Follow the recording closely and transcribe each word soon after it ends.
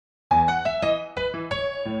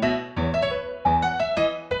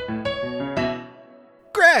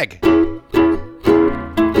Greg.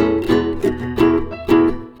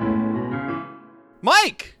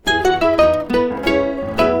 Mike.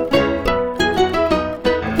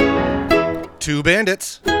 Two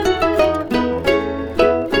bandits.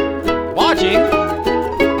 Watching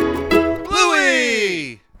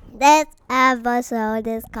Bluey. This episode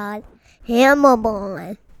is called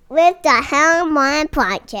Hammerborn with the Hammerborn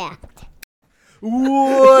Project.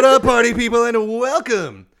 What up, party people, and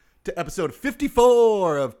welcome to episode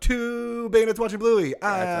 54 of Two Bandits Watching Bluey.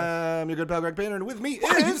 I'm your good pal, Greg Painter, and with me You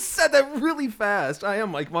is... said that really fast. I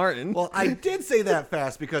am Mike Martin. Well, I did say that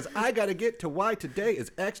fast because I got to get to why today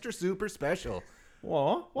is extra super special.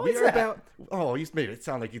 Why We is are that? about... Oh, you made it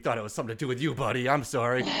sound like you thought it was something to do with you, buddy. I'm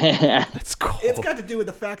sorry. That's cool. It's got to do with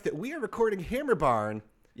the fact that we are recording Hammer Barn,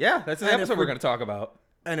 Yeah, that's the And if episode we're we're- going to talk about.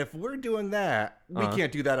 and if we're doing that, we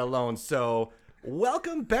can't do that alone. So,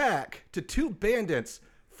 welcome back to Two Bandits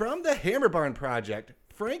from the Hammer Barn Project,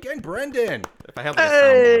 Frank and Brendan. If I have like a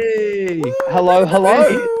soundboard. Hey! Hello, hello.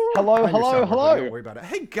 Find Hello, your hello, soundboard, buddy. hello. Don't worry about it.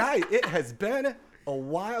 Hey, guys, it has been a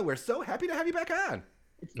while. We're so happy to have you back on.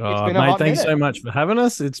 It's been a Mate, hot thanks minute. so much for having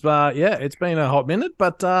us. It's it's been a hot minute,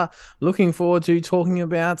 but looking forward to talking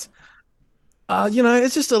about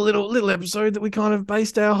it's just a little episode that we kind of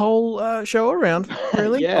based our whole show around,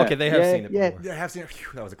 really. Yeah, Okay, they have seen it before. Yeah, I have seen it. Phew,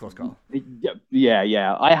 that was a close call.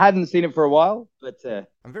 Yeah. I hadn't seen it for a while, but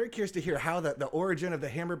I'm very curious to hear how the origin of the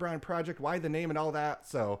Hammer Barn Project, why the name and all that.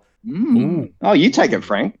 So, Oh, you take it,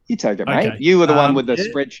 Frank. You take it, mate. Okay. You were the one with the yeah.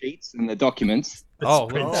 spreadsheets and the documents. Oh,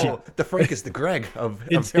 Spreadsheet. the Frank is the Greg of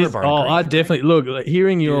It's, Hammer it's, Barn. oh, Greg. I definitely look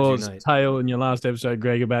hearing your Dudes unite. tale in your last episode,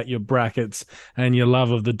 Greg, about your brackets and your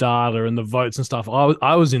love of the data and the votes and stuff.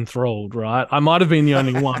 I was enthralled, right? I might have been the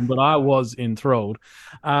only one, but I was enthralled.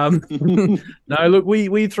 No, look,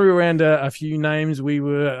 we threw around a few names. We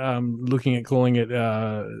were looking at calling it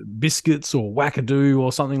biscuits or wackadoo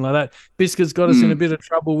or something like that. Biscuits got us in a bit of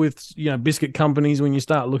trouble with biscuit companies when you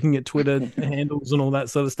start looking at Twitter handles and all that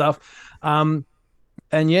sort of stuff.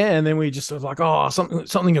 And then we just sort of like,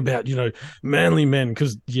 something about, manly men,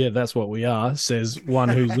 because, that's what we are, says one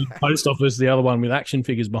who's in the post office, the other one with action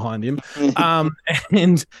figures behind him.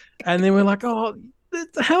 And then we're like,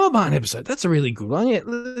 the Hammer Barn episode, that's a really good one. Yeah,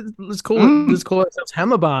 let's call ourselves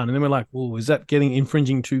Hammer Barn. And then we're like, is that getting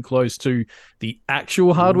infringing too close to the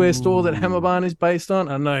actual hardware store that Hammer Barn is based on?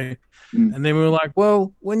 I know. And then we were like,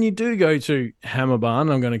 well, when you do go to Hammer Barn,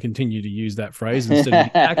 I'm going to continue to use that phrase instead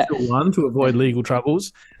of the actual one to avoid legal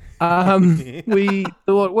troubles. We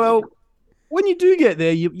thought, well, when you do get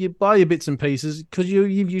there, you buy your bits and pieces because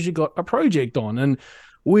you've usually got a project on. And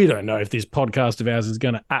we don't know if this podcast of ours is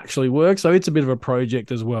going to actually work. So it's a bit of a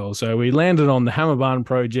project as well. So we landed on the Hammer Barn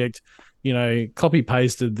project, copy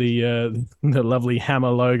pasted the lovely Hammer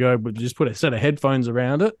logo, but just put a set of headphones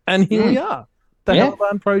around it. And here we are. The Hammer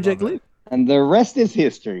Barn project live. And the rest is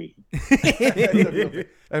history.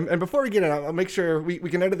 and before we get in, I'll make sure we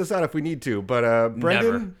can edit this out if we need to. But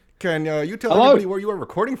Brendan, Never. can you tell Hello. everybody where you are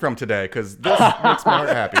recording from today? Because this makes my heart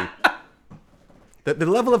happy. The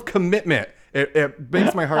level of commitment, it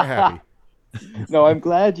makes my heart happy. No, I'm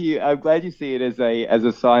glad you see it as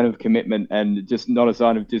a sign of commitment and just not a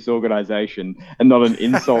sign of disorganization and not an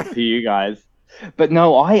insult to you guys. But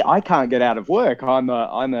no, I can't get out of work. I'm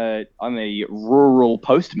a rural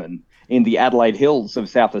postman in the Adelaide Hills of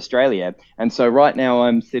South Australia, and so right now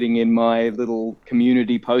I'm sitting in my little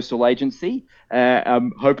community postal agency.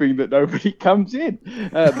 I'm hoping that nobody comes in.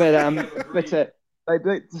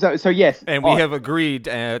 So yes. And we have agreed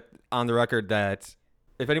on the record that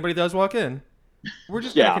if anybody does walk in, we're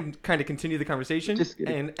just going to kind of continue the conversation.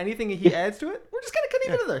 And anything he adds to it, we're just going to cut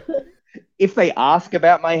each other. If they ask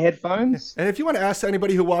about my headphones, And if you want to ask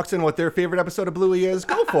anybody who walks in what their favorite episode of Bluey is,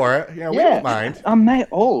 go for it. We don't mind.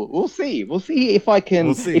 we'll see. We'll see if I can.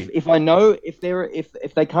 We'll see. If I know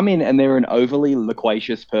if they come in and they're an overly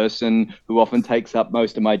loquacious person who often takes up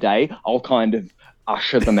most of my day, I'll kind of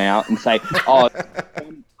usher them out and say,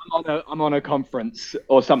 I'm on a conference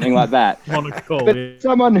or something like that. On a call, But yeah.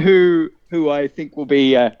 someone who I think will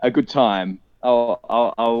be a good time.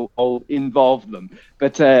 I'll involve them,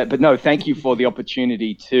 but no, thank you for the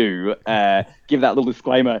opportunity to give that little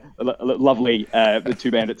disclaimer, lovely the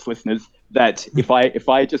Two Bandits listeners, that if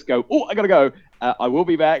I just go, I gotta go, I will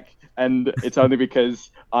be back, and it's only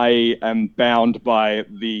because I am bound by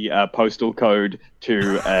the postal code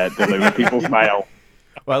to deliver people's mail.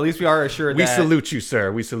 Well, at least we are assured We that salute you,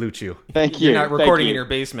 sir. We salute you. Thank you. you're not Thank recording you. in your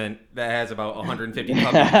basement that has about 150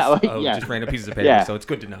 copies of Yeah. just random pieces of paper. Yeah. So it's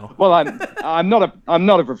good to know. Well, I'm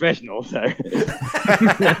not a professional, so.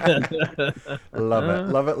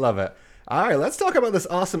 Love it. All right, let's talk about this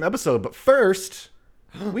awesome episode. But first,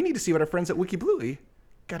 we need to see what our friends at Wiki Bluey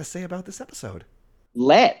got to say about this episode.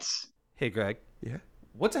 Let's. Hey, Greg. Yeah.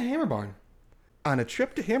 What's a hammer barn? On a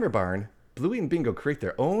trip to Hammer Barn, Bluey and Bingo create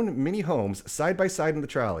their own mini homes side by side in the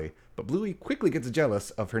trolley, but Bluey quickly gets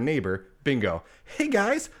jealous of her neighbor, Bingo. Hey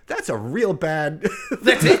guys, that's a real bad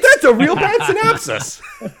that's a real bad synopsis.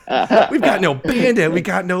 We've got no Bandit, we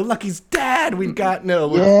got no Lucky's dad, we've got no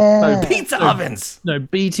pizza ovens. No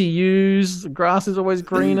BTUs, the grass is always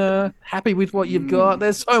greener, happy with what you've got.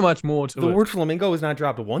 There's so much more to it. The word flamingo is not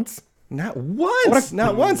dropped once. Not once,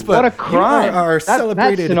 but what a crime! Are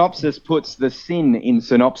celebrated. That synopsis puts the sin in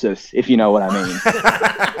synopsis, if you know what I mean.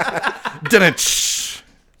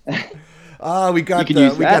 We got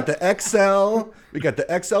the XL. We got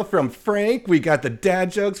the XL from Frank. We got the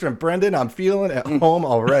dad jokes from Brendan. I'm feeling at home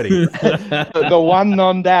already. the one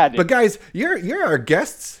non-dad. But guys, you're our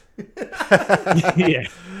guests. Yeah.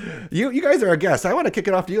 You guys are our guests. I want to kick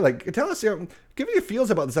it off to you. Like, tell us, give me your feels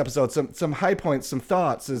about this episode. Some high points, some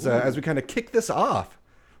thoughts as we kind of kick this off.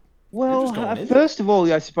 Well, first of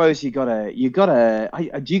all, I suppose you gotta.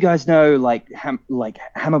 Do you guys know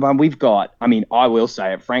Hammer Barn? We've got. I mean, I will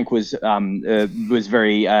say it. Frank was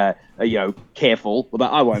very careful, but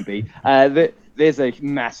I won't be. There's a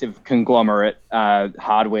massive conglomerate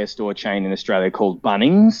hardware store chain in Australia called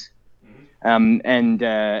Bunnings, and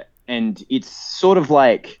it's sort of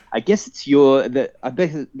like I guess it's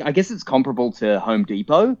comparable to Home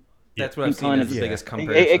Depot. That's what I've seen as the biggest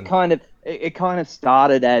comparison. It kind of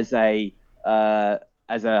started as a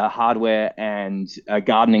hardware and a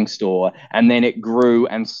gardening store, and then it grew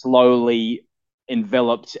and slowly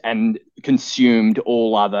enveloped and consumed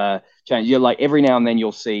all other chains. You're like every now and then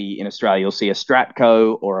you'll see in Australia a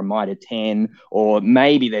Stratco or a Mitre 10, or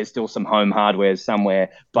maybe there's still some home hardware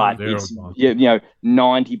somewhere, but it's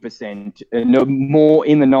 90%, more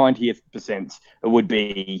in the 90th percent would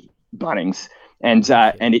be Bunnings. And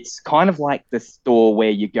it's kind of like the store where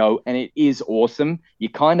you go, and it is awesome. You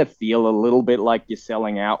kind of feel a little bit like you're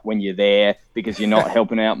selling out when you're there because you're not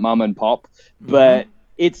helping out mum and pop. But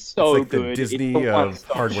it's so like good. The Disney of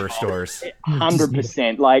hardware stores.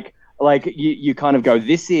 100%. Like you kind of go,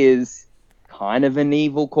 this is kind of an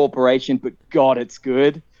evil corporation, but God, it's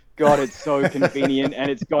good. God, it's so convenient, and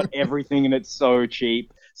it's got everything, and it's so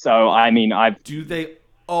cheap. So I mean, do they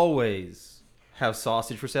always have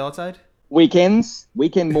sausage for sale outside? Weekend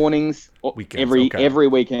mornings, every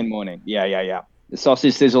weekend morning. Yeah. The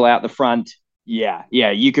sausage sizzle out the front. Yeah.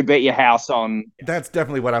 You could bet your house on. That's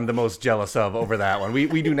definitely what I'm the most jealous of over that one.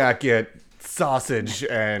 We do not get sausage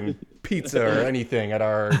and pizza or anything at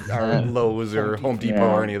our Lowe's or Home Depot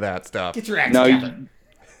or any of that stuff. Get your act together.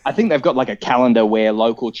 I think they've got like a calendar where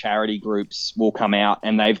local charity groups will come out,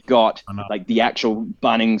 and they've got like the actual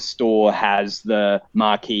Bunnings store has the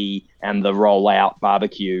marquee and the rollout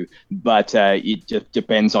barbecue, but it just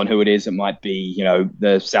depends on who it is. It might be,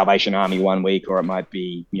 the Salvation Army one week, or it might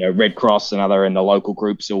be, Red Cross another, and the local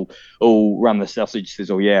groups will run the sausage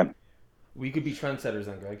sizzle. Yeah. We could be trendsetters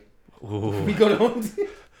then, Greg. Ooh. We go to Home Depot.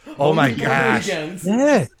 Oh my gosh.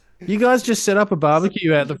 Yeah. You guys just set up a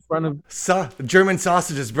barbecue at the front of... German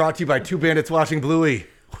sausage is brought to you by Two Bandits Watching Bluey.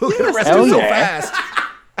 We'll get arrested so fast.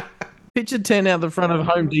 Picture 10 out the front of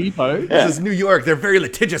Home Depot. This is New York. They're very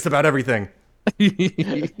litigious about everything.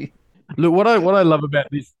 Look, what I love about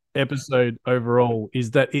this episode overall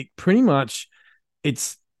is that it pretty much,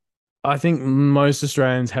 I think most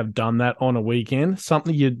Australians have done that on a weekend.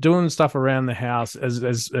 Something you're doing stuff around the house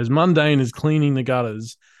as mundane as cleaning the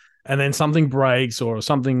gutters, and then something breaks or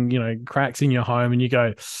something, cracks in your home, and you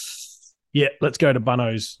go, yeah, let's go to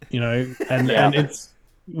Bunno's, and it's,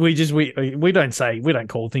 we don't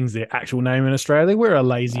call things their actual name in Australia. We're a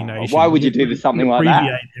lazy nation. Why would you do something like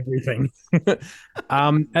that? Everything.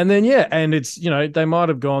 And then, and it's, they might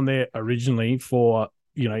have gone there originally for,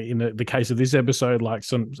 in the case of this episode, like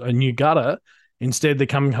a new gutter. Instead, they're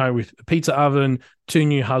coming home with a pizza oven, 2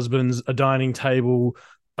 new husbands, a dining table,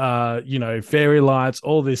 fairy lights,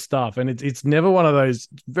 all this stuff. And it's never one of those,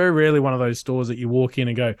 very rarely one of those stores that you walk in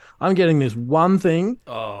and go, I'm getting this one thing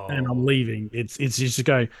and I'm leaving. It's just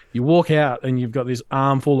go, you walk out and you've got this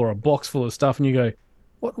armful or a box full of stuff and you go,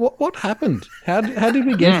 what happened? How did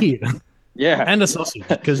we get here? Yeah. And a sausage,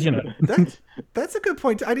 because, That's a good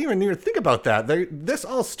point. I didn't even think about that. This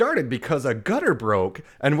all started because a gutter broke,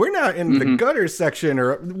 and we're not in the gutter section,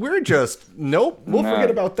 or we're just, we'll forget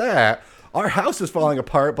about that. Our house is falling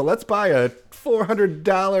apart, but let's buy a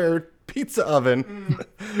 $400 pizza oven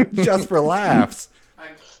just for laughs,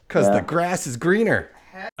 because the grass is greener.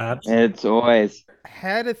 It's always.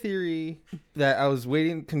 Had a theory that I was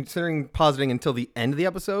considering positing until the end of the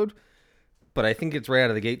episode, but I think it's right out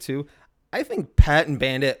of the gate too. I think Pat and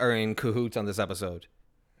Bandit are in cahoots on this episode.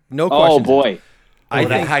 No question. Oh boy. I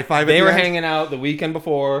think high five. They were hanging out the weekend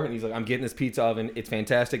before, and he's like, "I'm getting this pizza oven. It's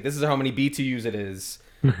fantastic. This is how many BTUs it is."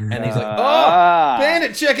 And he's like, "Oh,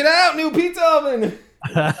 Bandit, check it out, new pizza oven."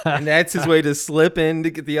 And that's his way to slip in to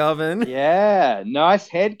get the oven. Yeah, nice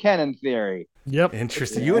headcanon theory. Yep.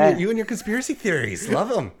 Interesting. You and your conspiracy theories. Love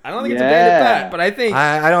them. I don't think it's a bandit bet, but I think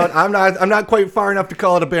I'm not quite far enough to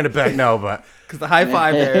call it a bandit bet. No, but because the high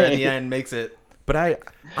five there in the end makes it. But I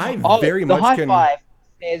very much high can. Five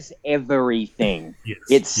says everything. Yes.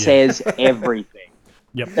 It says everything.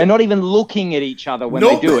 Yep. They're not even looking at each other when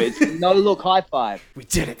they do it. It's no look high five. We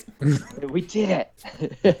did it. We did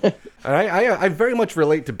it. I very much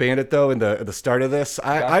relate to Bandit though. In the start of this,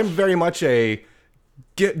 I'm very much a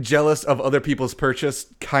get jealous of other people's purchase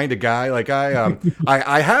kind of guy. Like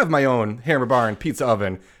I have my own Hammer Barn pizza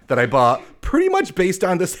oven that I bought pretty much based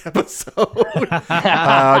on this episode,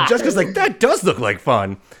 just because like that does look like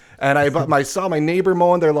fun. And I saw my neighbor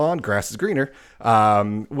mowing their lawn, grass is greener,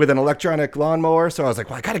 with an electronic lawnmower. So I was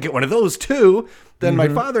like, well, I got to get one of those too. Then my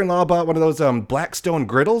father-in-law bought one of those Blackstone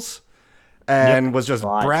griddles and was just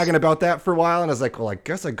bragging about that for a while. And I was like, well, I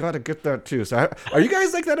guess I got to get that too. So are you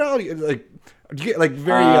guys like that at all? Like, do you get like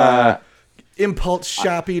very impulse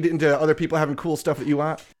shopping into other people having cool stuff that you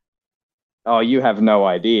want? Oh, you have no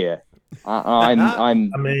idea. I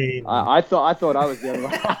thought I was the other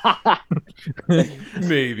one.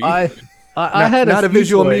 Maybe. I had not a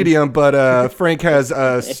visual toys. medium, but Frank has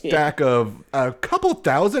a stack of a couple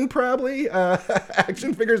thousand probably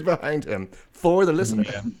action figures behind him for the listener.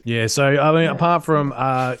 Yeah, so I mean, apart from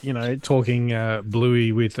talking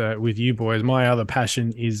Bluey with you boys, my other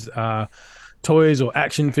passion is toys or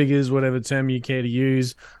action figures, whatever term you care to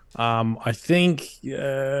use. I think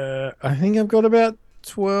I've got about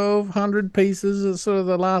 1,200 pieces at sort of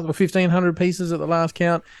the last, or 1,500 pieces at the last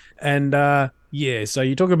count, and so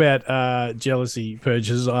you talk about jealousy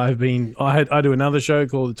purchases. I do another show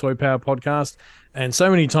called the Toy Power Podcast, and so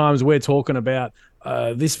many times we're talking about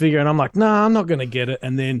this figure, and I'm like, nah, I'm not going to get it,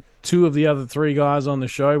 and then two of the other three guys on the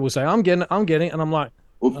show will say, I'm getting it, and I'm like,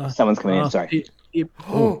 someone's coming in. Sorry. We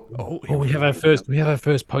have our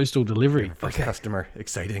first postal delivery. First customer,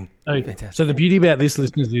 exciting. So the beauty about this,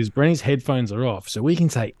 listeners, is Brenny's headphones are off, so we can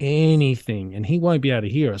say anything, and he won't be able to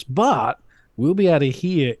hear us, but we'll be able to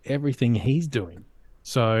hear everything he's doing.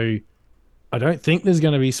 So I don't think there's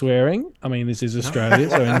going to be swearing. I mean, this is Australia,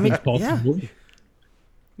 so anything's possible. Yeah.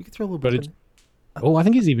 You can throw a little bit. I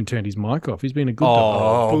think he's even turned his mic off. He's been a good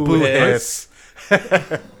dog. Oh, boo-hiss.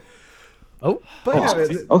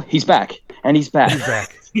 He's back. And he's back. He's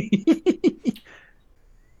back.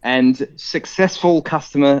 And successful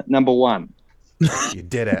customer number one. You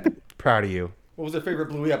did it. Proud of you. What was your favorite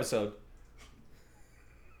Bluey episode?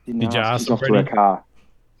 Did you ask her to her car?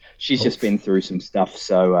 She's just been through some stuff,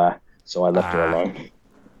 so I left her alone.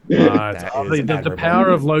 The power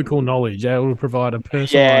of local knowledge. That will provide a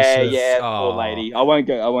personalized. Poor lady. I won't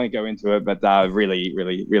go into it, but really,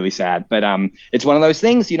 really, really sad. But it's one of those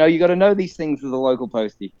things. You got to know these things with a local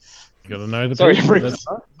postie. You got to know the. Sorry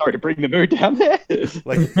to bring the mood down there.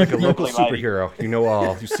 like a local superhero. You know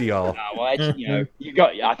all. You see all. You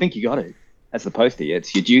got. I think you got it. That's the postie.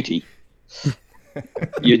 It's your duty.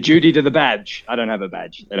 Your duty to the badge. I don't have a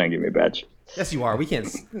badge. They don't give me a badge. Yes, you are. They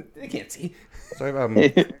can't see. So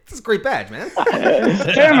this is a great badge, man.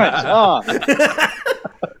 Damn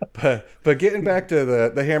it! But getting back to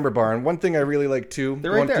the Hammer Barn, one thing I really like too.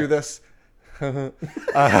 They're right there. Through this.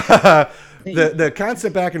 The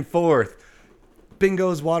constant back and forth.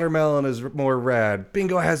 Bingo's watermelon is more red.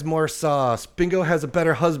 Bingo has more sauce. Bingo has a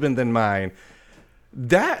better husband than mine.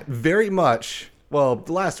 That very much. Well,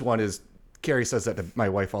 the last one is Carrie says that to my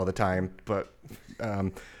wife all the time, but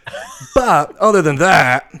other than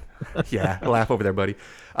that, yeah, laugh over there, buddy.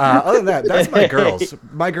 Other than that, that's my girls.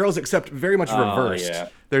 My girls accept very much reversed. Yeah.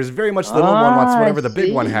 There's very much the little one wants whatever the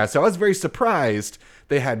big one has. So I was very surprised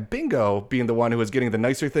they had Bingo being the one who was getting the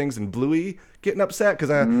nicer things and Bluey getting upset because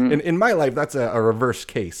in my life that's a reverse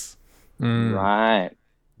case. Right.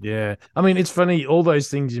 Yeah, I mean it's funny. All those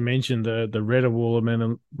things you mentioned, the redder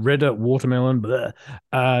watermelon, the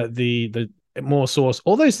more sauce,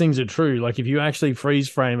 all those things are true. Like if you actually freeze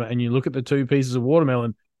frame it and you look at the two pieces of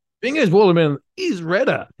watermelon, Bingo's watermelon is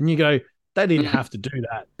redder, and you go, they didn't have to do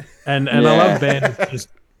that. And I love Ben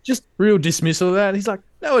just real dismissal of that. He's like,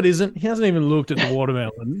 no, it isn't. He hasn't even looked at the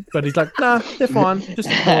watermelon, but he's like, nah, they're fine. Just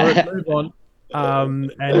ignore it, move on.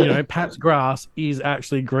 And Pat's grass is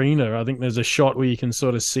actually greener. I think there's a shot where you can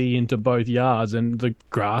sort of see into both yards, and the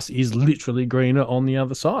grass is literally greener on the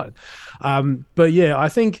other side. But yeah, I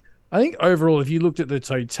think overall, if you looked at the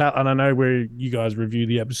total, and I know where you guys review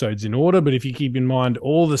the episodes in order, but if you keep in mind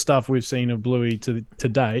all the stuff we've seen of Bluey to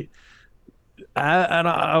date, I'm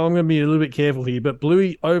going to be a little bit careful here, but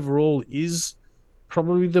Bluey overall is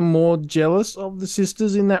probably the more jealous of the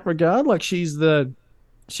sisters in that regard. Like she's the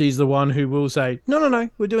one who will say, no,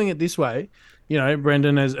 we're doing it this way. You know,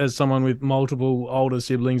 Brendan, as someone with multiple older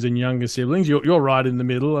siblings and younger siblings, you're right in the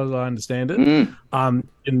middle, as I understand it. And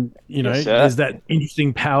you know, Yes, sir. there's that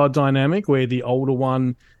interesting power dynamic where the older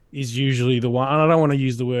one is usually the one. And I don't want to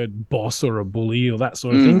use the word boss or a bully or that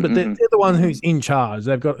sort of thing, but they're the one who's in charge.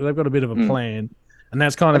 They've got a bit of a plan, and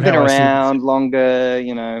that's kind of I've been how I see it. around longer,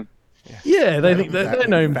 you know. Yeah, they think they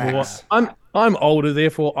know more. Facts. I'm older,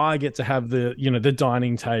 therefore I get to have the the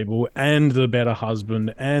dining table and the better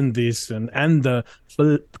husband and this and the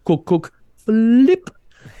cook flip.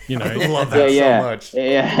 You know, I love that so much.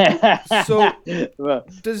 Yeah. So, Well,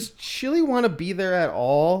 does Chili want to be there at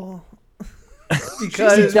all? it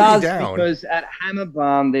Because does down. because at Hammer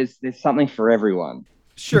Barn there's something for everyone.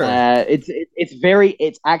 sure,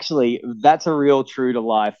 It's actually that's a real true to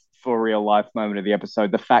life for real life moment of the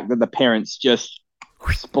episode. The fact that the parents just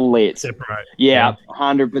split. separate. Yeah,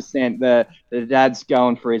 100%. The dad's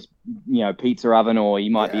going for his pizza oven, or he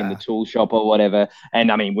might be in the Yeah. tool shop or whatever.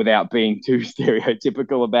 And I mean, without being too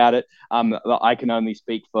stereotypical about it, I can only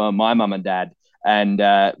speak for my mum and dad. And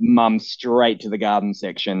mum straight to the garden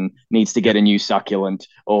section, needs to get a new succulent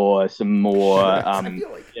or some more I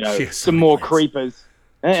feel like She has so some many more plans. creepers.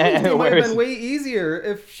 it might have Whereas- been way easier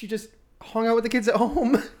if she just hung out with the kids at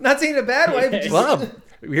home. Not saying in a bad way, but just Well,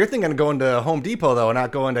 you're thinking of going to Home Depot though, and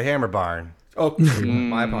not going to Hammer Barn. oh,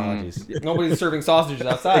 my apologies. Nobody's serving sausages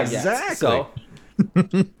outside yet. Exactly. So,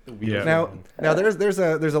 Yeah. Now there's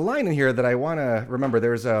a line in here that I want to remember.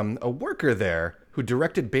 There's a worker there who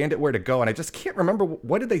directed Bandit where to go, and I just can't remember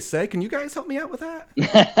what did they say. Can you guys help me out with that?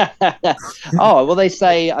 Oh well, I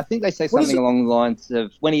think they say What is something it? along the lines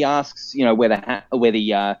of when he asks, where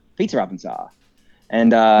the pizza ovens are,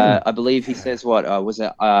 and I believe he says what was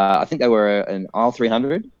it? I think they were an aisle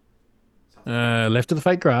 300, Left of the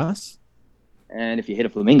fake grass. and if you hit a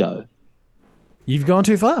flamingo, You've gone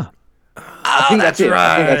too far. I think that's it.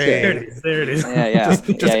 I think that's There it. it is. There it is. Yeah, yeah.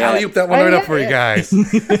 Just alley-oop that one Oh, right up yeah, for you yeah. guys.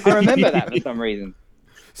 I remember that for some reason.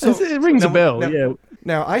 It rings a bell. now- Yeah.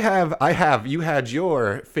 Now I have you had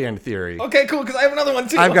your fan theory. okay, cool, because I have another one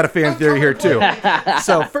too. I've got a fan theory here too.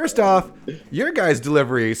 So first off, your guy's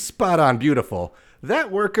delivery spot on beautiful.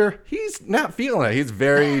 That worker, he's not feeling it. He's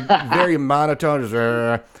very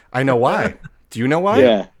monotone. I know why. Do you know why?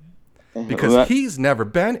 Yeah. Because he's never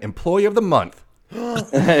been employee of the month.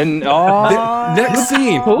 And Next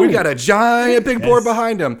scene, we got a giant big board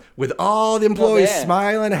behind him with all the employees yeah.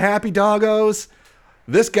 smiling, happy doggos.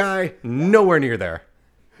 This guy, nowhere near there.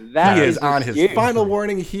 that He is on his huge. final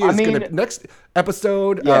warning. He is mean- gonna next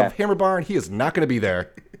episode Yeah. of Hammer Barn. He is not gonna be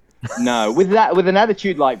there. No, with an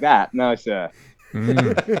attitude like that, no, sir.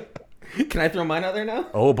 Can I throw mine out there now?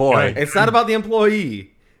 Oh boy. It's not about the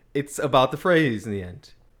employee. It's about the phrase in the end.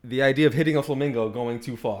 The idea of hitting a flamingo going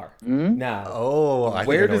too far. Now, Oh, I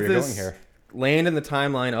where think I know does where you're this going here. land in the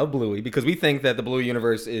timeline of Bluey? Because we think that the Blue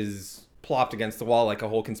universe is plopped against the wall like a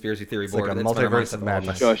whole conspiracy theory board. like a that's been our multiverse mindset of the whole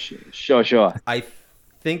madness. time. Sure. I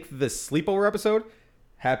think the sleepover episode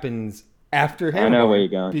happens after him. I know where you're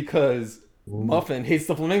going. Because Muffin hates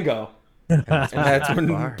the flamingo. And that's when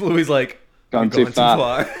far. Bluey's like, Gone "You're too going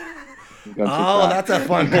far. too far." Gone too Oh, far. that's a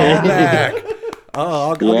fun callback. Oh,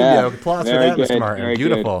 I'll give Yeah. you applause for Very that, good, Mr. Martin. very good.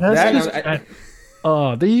 Beautiful. That's That-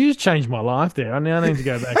 just- you just changed my life there. I now need to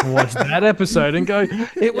go back and watch that episode and go,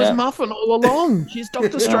 it was Yeah. Muffin all along. She's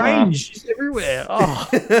Doctor Strange. She's everywhere. Oh,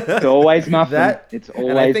 It's always Muffin. That It's always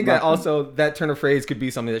and I think that Muffin. also that turn of phrase could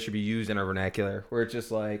be something that should be used in our vernacular, where it's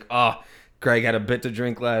just like, oh, Greg had a bit too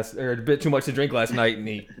much to drink last night, and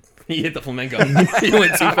he hit the flamingo. He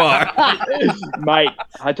went too far. Mate,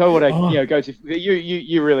 I told you what I go to.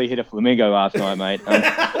 You really hit a flamingo last night, mate.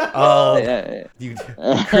 Oh, Yeah. you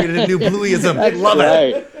created a new Blueyism. That's Love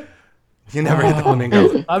it. great. You never hit the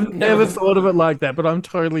flamingo. I've never thought of it like that, but I'm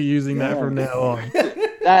totally using that from now on.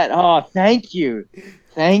 Thank you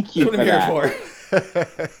That's for what I'm here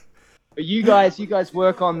that. for. But you guys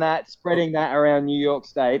work on that, spreading that around New York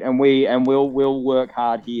State, and we'll work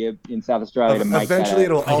hard here in South Australia to make Eventually,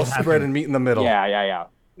 that. it'll all spread and meet in the middle. Yeah.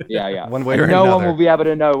 One way And or no another. one will be able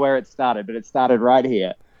to know where it started, but it started right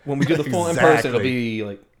here. When we do the full in person, it'll Exactly. be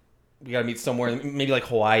like we gotta meet somewhere, maybe like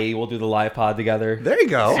Hawaii. We'll do the live pod together. There you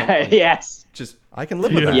go. Yes. Just I can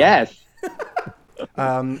live with that. Yes. What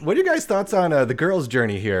are you guys' thoughts on the girls'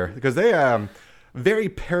 journey here? Because they very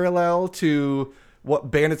parallel to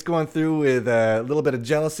what Bandit's going through with a little bit of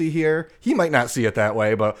jealousy here. He might not see it that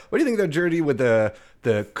way, but what do you think of their journey with the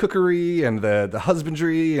cookery and the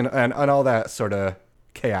husbandry and all that sort of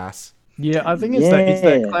chaos? Yeah, I think it's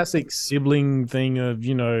that classic sibling thing of,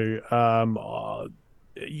 you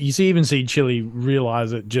even see Chili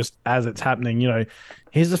realize it just as it's happening.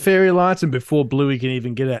 Here's the fairy lights, and before Bluey can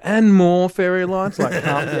even get it, and more fairy lights, like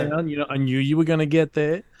calm down. I knew you were going to get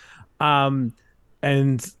there. And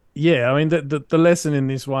yeah, I mean the lesson in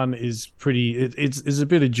this one is it's a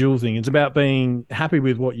bit of dual thing. It's about being happy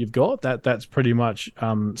with what you've got. That's pretty much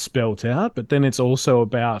spelt out. But then it's also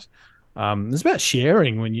about it's about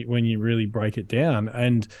sharing when you really break it down.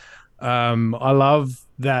 And I love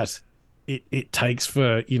that it takes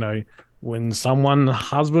for when someone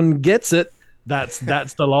husband gets it. That's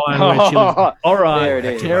the line where Chili's all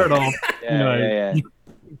right, tear it off.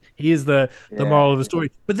 Here's the moral of the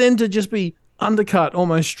story. But then to just be undercut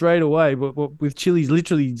almost straight away, but with Chili's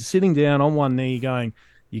literally sitting down on one knee going,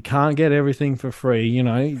 you can't get everything for free.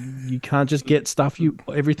 You can't just get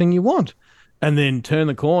everything you want. And then turn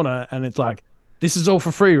the corner and it's like, this is all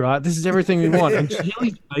for free, right? This is everything we want. And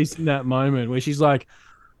Chili's facing that moment where she's like,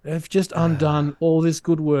 they've just undone all this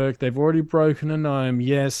good work. They've already broken a gnome.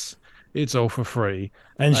 Yes, it's all for free.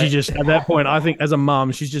 And she just, at that point, I think as a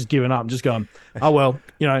mum, she's just given up and just gone, oh, well,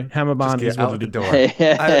 Hammer Barn is what it is. I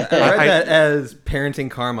read that as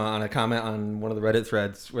parenting karma on a comment on one of the Reddit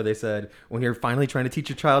threads where they said, when you're finally trying to teach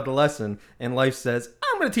your child a lesson and life says,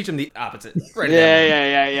 I'm going to teach them the opposite.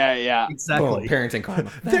 Yeah. Exactly. Boom, parenting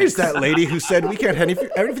karma. There's that lady who said we can't have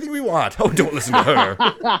everything we want. Oh, don't listen to her.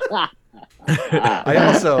 I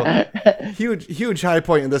also, huge high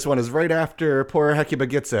point in this one is right after poor Hecuba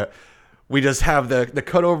gets it. We just have the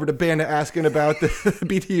cut over to Bandit asking about the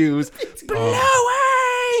BTUs.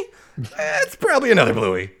 Bluey! It's probably another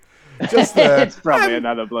Bluey. It's probably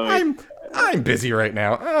another Bluey. I'm busy right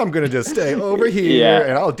now. I'm going to just stay over here,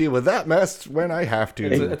 and I'll deal with that mess when I have to.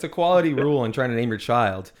 It's a quality rule in trying to name your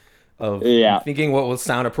child of thinking what will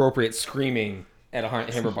sound appropriate screaming at a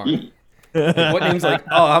Hammer Barn. What name's like,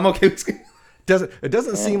 oh, I'm okay with screaming. It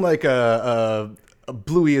doesn't seem like a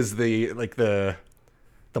Bluey is the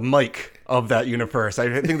Mike of that universe.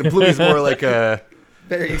 I think the Bluey is more like a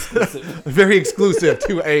very exclusive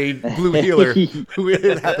to a blue healer who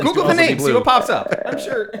happens Google to the name, blue. see what pops up. I'm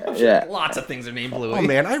sure lots of things are named Bluey. Oh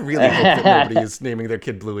man, I really hope that nobody is naming their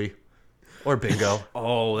kid Bluey or Bingo.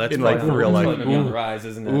 Oh, that's in real life. On the rise,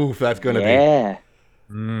 isn't it? Oof, that's gonna be.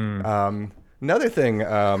 Another thing.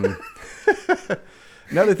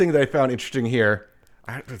 Another thing that I found interesting here.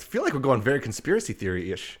 I feel like we're going very conspiracy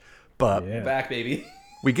theory-ish, but back baby.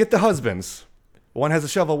 We get the husbands. One has a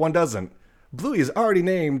shovel, one doesn't. Bluey has already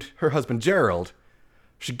named her husband Gerald.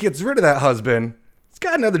 She gets rid of that husband. It's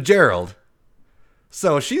got another Gerald.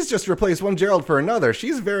 So she's just replaced one Gerald for another.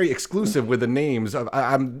 She's very exclusive with the names.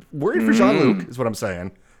 I'm worried for Jean-Luc, is what I'm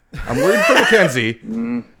saying. I'm worried for Mackenzie.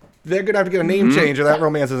 They're going to have to get a name change or that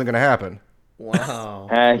romance isn't going to happen. Wow.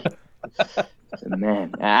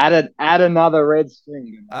 Man, add another red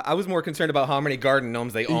string. I was more concerned about how many garden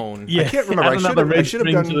gnomes they own. I can't remember. I should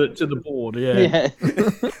have done to the board. Yeah.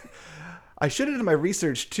 I should have done my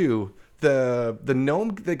research too. The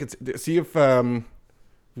gnome that gets see if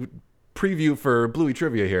preview for Bluey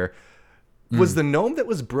trivia here. Was the gnome that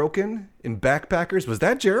was broken in Backpackers, was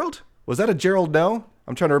that Gerald? Was that a Gerald? No,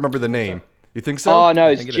 I'm trying to remember the name. You think so? Oh no,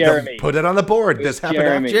 it's Jeremy. Put it on the board. This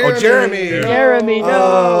happened. Jeremy. Oh, Jeremy. Jeremy, no.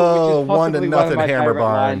 Oh, which is 1-0 Hammer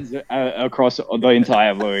Barn. lines, across the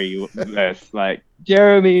entire Bluey verse, like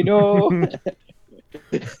Jeremy, no.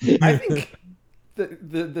 I think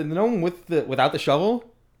the gnome without the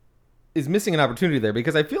shovel is missing an opportunity there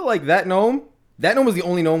because I feel like that gnome was the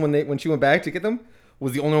only gnome when she went back to get them.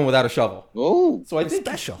 Was the only one without a shovel. Oh, so I think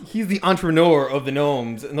he's the entrepreneur of the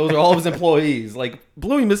gnomes, and those are all of his employees. Like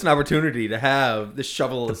Bluey missed an opportunity to have the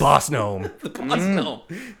shovel. The boss gnome. The boss gnome.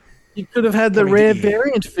 You could have had the rare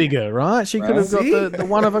variant figure, right? She could have got the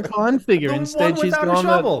one of a kind figure. Instead, she's gone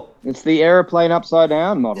shovel. It's the airplane upside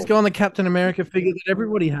down model. She's gone the Captain America figure that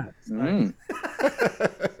everybody has.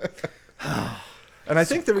 And I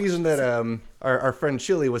think the reason that our friend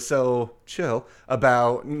Chili was so chill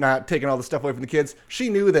about not taking all the stuff away from the kids, she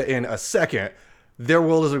knew that in a second, their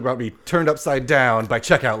world is about to be turned upside down by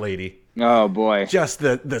Checkout Lady. Oh, boy. Just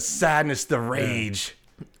the sadness, the rage.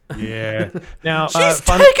 Yeah. Now She's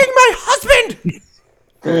taking my husband!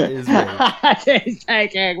 She's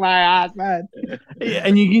taking my husband. Yeah,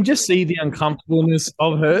 and you can just see the uncomfortableness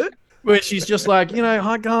of her. Where she's just like,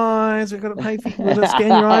 hi guys, we've got to pay for let's scan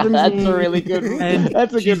your items. That's a really good one.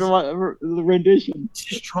 That's a good rendition.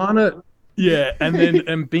 She's trying to,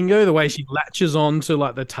 and Bingo, the way she latches on to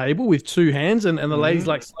like the table with two hands, and the lady's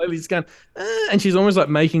like slowly just going, and she's almost like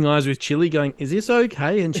making eyes with Chili, going, "Is this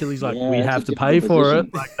okay?" And Chili's like, "We have to pay for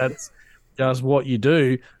it. Like that's just what you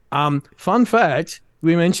do." Fun fact: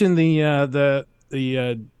 we mentioned the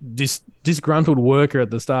disgruntled worker at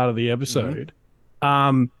the start of the episode.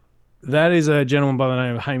 That is a gentleman by the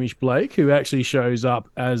name of Hamish Blake, who actually shows up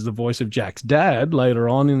as the voice of Jack's dad later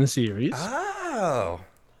on in the series. Oh.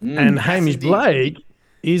 And Hamish indeed. Blake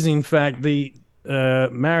is in fact the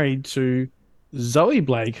married to Zoe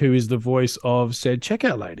Blake, who is the voice of said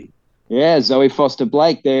checkout lady. Yeah, Zoe Foster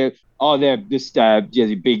Blake. They're just big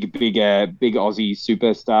Aussie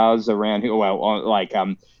superstars around here. Well, like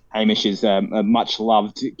Hamish is a much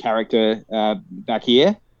loved character back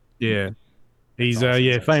here. Yeah. He's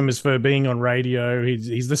famous for being on radio.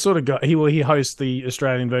 He's the sort of guy. He hosts the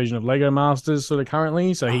Australian version of Lego Masters sort of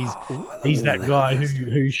currently. So he's that guy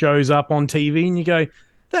who shows up on TV and you go,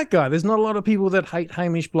 that guy. There's not a lot of people that hate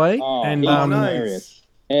Hamish Blake. And he's hilarious.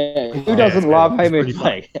 Who doesn't love Hamish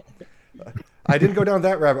Blake? I didn't go down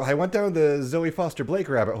that rabbit hole. I went down the Zoe Foster Blake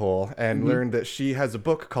rabbit hole and learned that she has a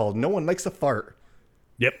book called No One Likes a Fart.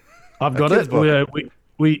 Yep, I've got it.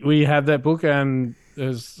 We have that book, and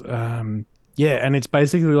there's and it's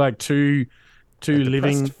basically like two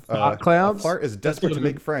living fart clouds. A fart is desperate to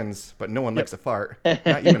make friends, but no one likes a fart.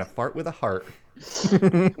 Not even a fart with a heart.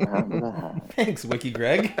 Thanks, Wiki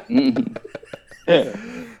Greg.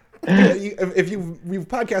 If you've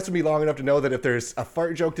podcasted with me long enough to know that if there's a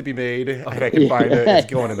fart joke to be made and I can find it,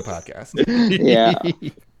 it's going in the podcast. Yeah.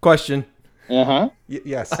 Question.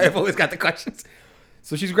 Yes. I've always got the questions.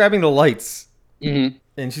 So she's grabbing the lights, Mm-hmm.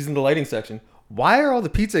 and she's in the lighting section. Why are all the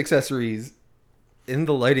pizza accessories in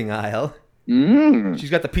the lighting aisle? She's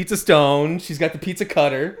got the pizza stone. She's got the pizza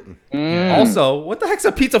cutter. Also, what the heck's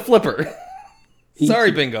a pizza flipper?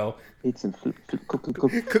 Sorry, Bingo. Pizza flip.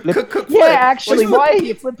 Yeah, actually, why are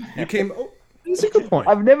you flipping? You came. That's a good point.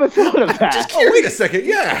 I've never thought of that. Oh, wait a second.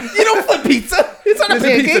 Yeah. You don't flip pizza. It's not a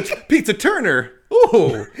There's pancake. Pizza Turner.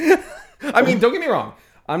 Ooh. I mean, don't get me wrong.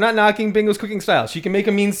 I'm not knocking Bingo's cooking style. She can make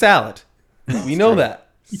a mean salad. We know that.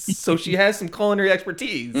 So she has some culinary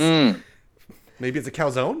expertise. Maybe it's a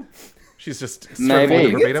calzone. She's just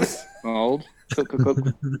Maybe. verbatims. Fold. Cook.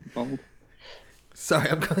 Fold. Sorry,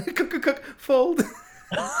 I'm going to cook, fold.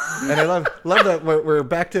 And I love that we're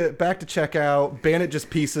back to checkout. Bandit just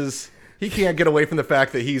pieces. He can't get away from the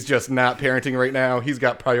fact that he's just not parenting right now. He's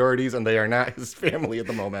got priorities, and they are not his family at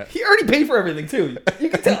the moment. He already paid for everything too. You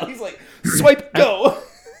can tell. He's like, swipe, go.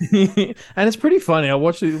 And it's pretty funny. I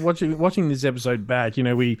watching this episode back. You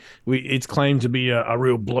know, we it's claimed to be a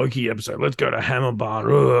real blokey episode. Let's go to Hammer Barn.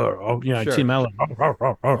 Sure. Tim Allen.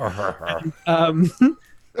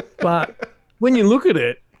 But when you look at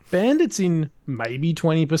it, Bandit's in maybe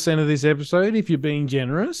 20% of this episode, if you're being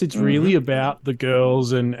generous. It's really about the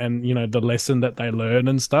girls and you know the lesson that they learn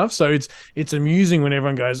and stuff. So it's amusing when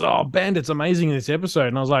everyone goes, "Oh, Bandit's amazing in this episode,"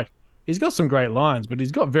 and I was like, he's got some great lines, but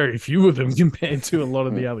he's got very few of them compared to a lot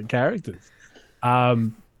of the other characters.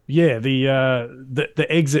 The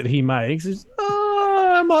exit he makes is,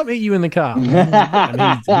 I might meet you in the car. And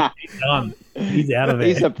he's done. He's out of there.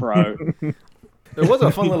 He's a pro. There was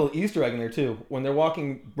a fun little Easter egg in there too. When they're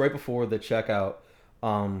walking right before the checkout,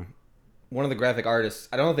 one of the graphic artists,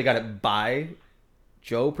 I don't know if they got it by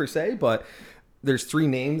Joe per se, but there's 3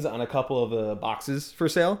 names on a couple of the boxes for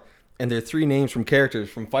sale, and they're 3 names from characters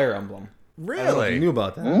from Fire Emblem. I don't know if you knew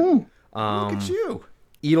about that. Look at you.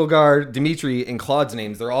 Edelgard, Dimitri, and Claude's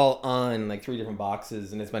names, they're all on like 3 different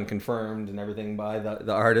boxes, and it's been confirmed and everything by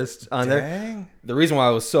the artist on there. Dang. The reason why I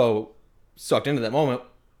was so sucked into that moment,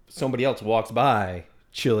 somebody else walks by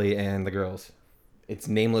Chili and the girls. It's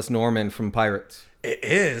Nameless Norman from Pirates. It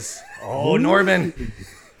is. Oh, Norman.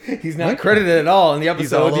 He's not credited at all in the episode.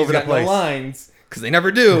 He's all over the got place. no lines, because they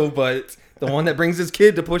never do, but the one that brings his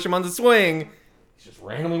kid to push him on the swing, he's just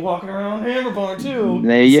randomly walking around Hammer Barn too.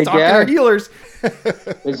 There you stalking go. our healers.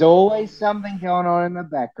 There's always something going on in the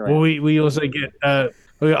background. Well, we also get.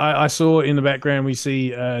 I saw in the background we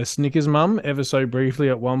see Snickers' mum ever so briefly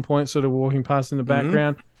at one point, sort of walking past in the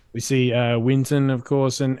background. We see Winton, of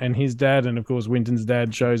course, and his dad, and of course Winton's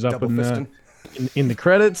dad shows up in the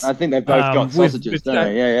credits. I think they've both got sausages, don't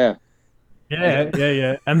they? Yeah.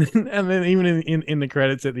 Yeah. And then even in the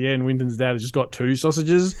credits at the end, Winton's dad has just got 2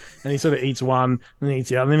 sausages, and he sort of eats one, and then eats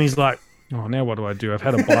the other, and then he's like, "Oh, now what do I do? I've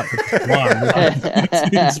had a bite of one."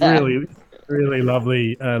 It's really, really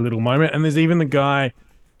lovely little moment. And there's even the guy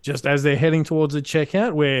just as they're heading towards the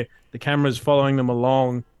checkout where the camera's following them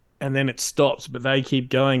along. And then it stops, but they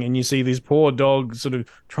keep going, and you see this poor dog sort of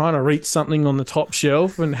trying to reach something on the top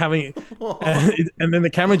shelf and having, and then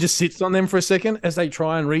the camera just sits on them for a second as they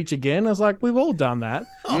try and reach again. I was like, we've all done that.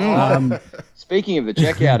 Speaking of the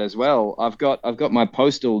checkout as well, I've got my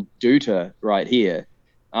postal Duta right here.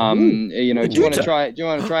 Do you want to try? Do you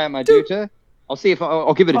want to try out my Duta? I'll see if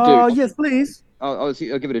I'll give it a do. Oh yes, please. I'll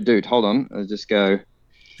give it a dude. Hold on. I'll just go.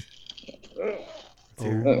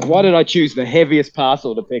 Why did I choose the heaviest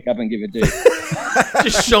parcel to pick up and give a dude?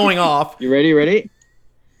 Just showing off. You ready? Ready?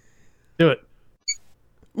 Do it.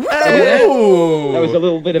 Ooh. That was a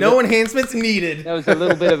little bit of no enhancements needed. That was a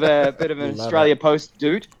little bit of an Australia Post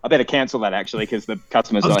dude. I better cancel that actually because the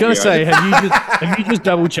customer's I was not going here. to say, have you just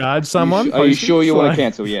double charged someone? Are you sure you want Like- to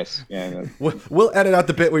cancel? Yes. Yeah. We'll edit out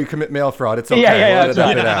the bit where you commit mail fraud. It's okay. Yeah. We'll That's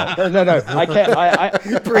edit right. that bit out. No. I can't.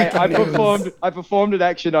 I performed an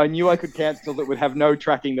action. I knew I could cancel that would have no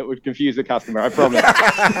tracking that would confuse the customer. I promise.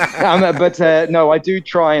 No, I do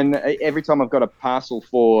try and every time I've got a parcel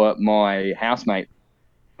for my housemate,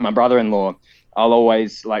 my brother-in-law, I'll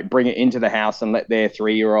always like bring it into the house and let their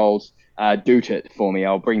 3-year-old doot it for me.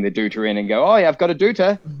 I'll bring the dooter in and go, "Oh yeah, I've got a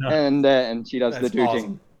dooter," and she does the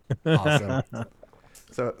dooting. Awesome.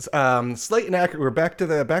 So, Slate and accurate. We're back to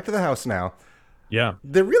the house now. Yeah.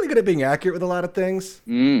 They're really good at being accurate with a lot of things.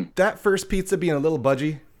 That first pizza being a little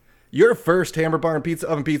budgy. Your first Hammer Barn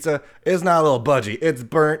oven pizza is not a little budgy. It's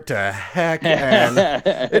burnt to heck, and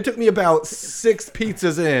it took me about 6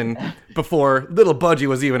 pizzas in before little budgy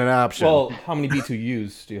was even an option. Well, how many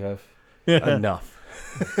B2Us do you have? Enough.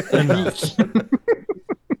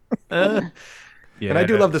 Yeah. And I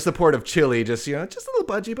do love the support of chili. Just a little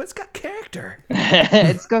budgy, but it's got character.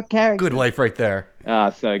 It's got character. Good wife right there.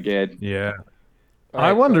 So good. Yeah. All I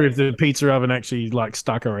right, wonder if the pizza oven actually like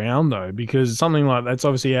stuck around though, because something like that's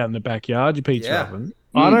obviously out in the backyard, your pizza Yeah. oven.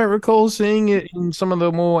 I don't recall seeing it in some of the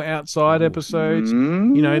more outside episodes. You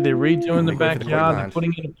know, they're redoing the Like wait for the backyard, they're pond.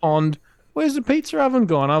 putting in a pond. Where's the pizza oven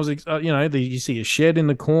gone? I was, you see a shed in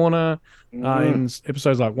the corner in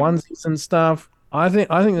episodes like onesies and stuff. I think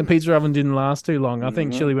the pizza oven didn't last too long. I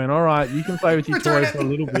think Chili went, all right, you can play with your toys for a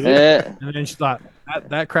little bit, and then she's like,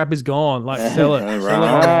 that crap is gone. Like sell it. Sell it.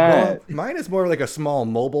 Right. Mine is more like a small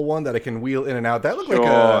mobile one that I can wheel in and out. That looked Sure.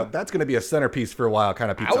 like that's going to be a centerpiece for a while kind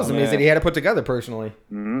of pizza. I was amazed that he had it put together personally.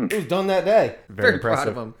 It was done that day. Very proud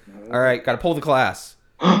impressive. of him. All right, got to pull the class.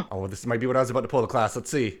 Oh, this might be what I was about to pull the class. Let's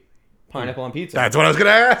see. Pineapple on pizza. That's what I was going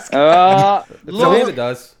to ask. So Look, it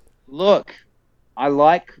does. look, I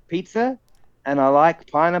like pizza and I like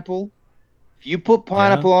pineapple. If you put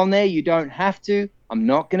pineapple on there, you don't have to. I'm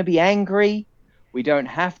not going to be angry. We don't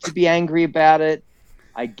have to be angry about it.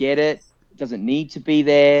 I get it. It doesn't need to be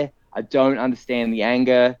there. I don't understand the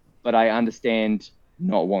anger, but I understand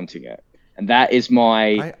not wanting it. And that is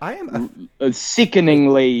my I am.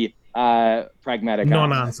 sickeningly pragmatic answer.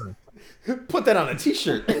 Non-answer. Put that on a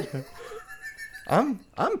T-shirt. I'm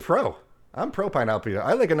pro. I'm pro pineapple pizza.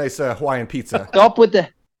 I like a nice Hawaiian pizza. Stop with the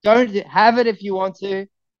don't have it if you want to.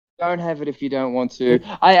 Don't have it if you don't want to.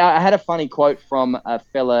 I had a funny quote from a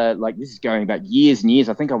fella, like this is going back years and years.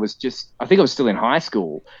 I think I was still in high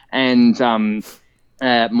school, and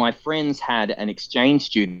my friends had an exchange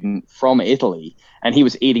student from Italy, and he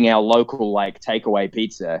was eating our local like takeaway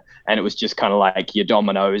pizza, and it was just kind of like your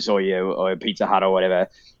Domino's or your Pizza Hut or whatever.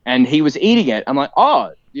 And he was eating it. I'm like,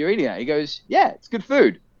 "Oh, you're eating it?" He goes, "Yeah, it's good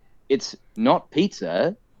food. It's not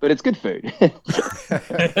pizza, but it's good food."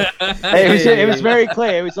 It was very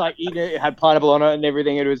clear. It was like it had pineapple on it and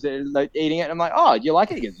everything. It was like eating it. And I'm like, "Oh, do you like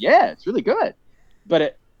it?" He goes, "Yeah, it's really good."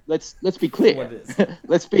 But let's be clear. What is?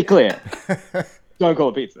 Let's be clear. Don't call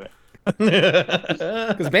it pizza.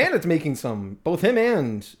 Because Bandit's making some, both him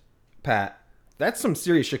and Pat. That's some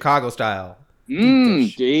serious Chicago style.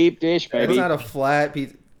 Deep dish, It's baby. not a flat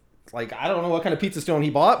pizza. Like, I don't know what kind of pizza stone he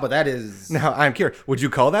bought, but that is. Now, I'm curious. Would you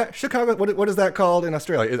call that Chicago? What is that called in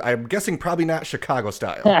Australia? I'm guessing probably not Chicago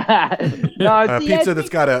style. No, Pizza that's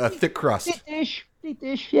got a thick crust. deep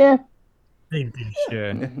dish, yeah.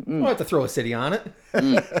 Yeah. We'll have to throw a city on it.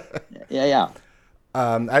 Yeah.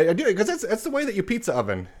 I do it because that's the way that you pizza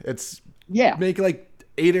oven. It's Yeah. make like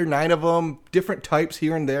 8 or 9 of them, different types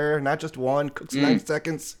here and there, not just one. Cooks 9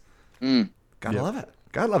 seconds. Gotta love it.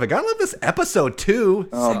 Gotta love it. Gotta love this episode too.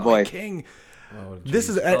 Oh, Samurai boy. King. This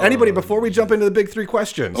is anybody before we jump into the big 3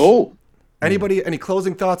 questions. Oh. Anybody? Any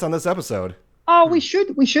closing thoughts on this episode? Oh, we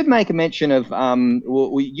should make a mention of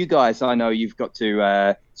you guys. I know you've got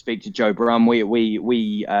to speak to Joe Brum.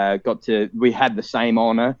 We had the same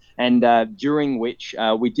honor, and during which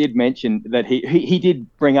we did mention that he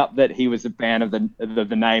did bring up that he was a fan of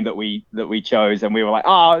the name that we chose, and we were like,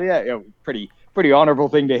 oh yeah, pretty honorable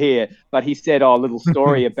thing to hear. But he said, a little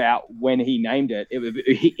story about when he named it.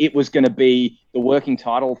 It was going to be the working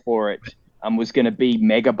title for it. Was going to be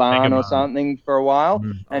Mega Barn or something for a while,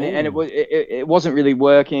 and it wasn't really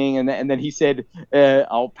working. And then he said,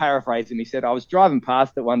 I'll paraphrase him. He said, I was driving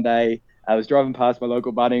past it one day. I was driving past my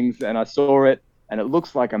local Bunnings, and I saw it, and it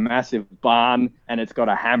looks like a massive barn, and it's got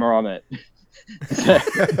a hammer on it.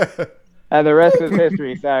 And the rest is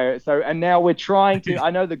history. And now we're trying to. I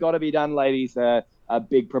know the Gotta Be Done ladies are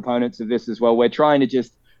big proponents of this as well. We're trying to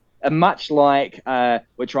just, much like we're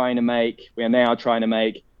now trying to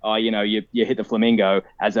make. You hit the flamingo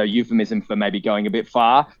as a euphemism for maybe going a bit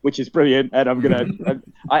far, which is brilliant. And I'm gonna.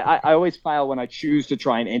 I always fail when I choose to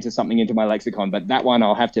try and enter something into my lexicon, but that one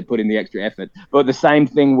I'll have to put in the extra effort. But the same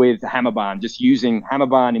thing with Hammer Barn, just using Hammer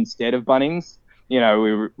Barn instead of Bunnings. We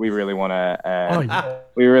really want to.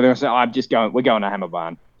 We really want to say, we're going to Hammer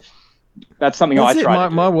Barn. That's something I tried.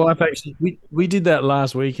 My wife actually, we did that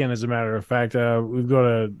last weekend. As a matter of fact, we've got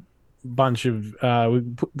a bunch of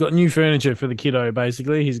we've got new furniture for the kiddo.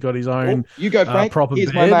 Basically, he's got his own. You go, Frank. Proper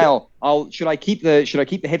Here's bed. my mail. Should I keep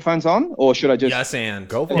the headphones on, or should I just? Yes, and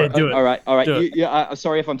Go for it. Do it. All right. Do it.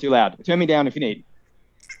 Sorry if I'm too loud. Turn me down if you need.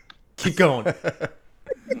 keep going.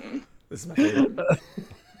 This is my favorite.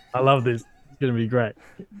 I love this. It's gonna be great.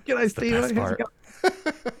 G'day, Steve. Best part.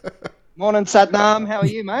 Morning, Satnam. How are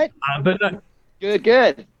you, mate? But no,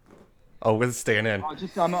 Good. Oh, we're staying in. I'm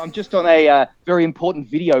just on a very important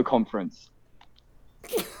video conference.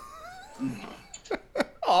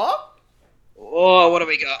 Aw. Oh, what do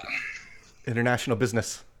we got? International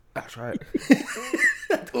business. That's right.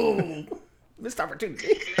 Ooh, missed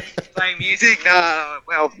opportunity. Playing music?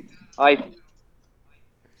 Oh,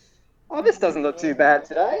 this doesn't look too bad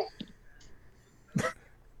today.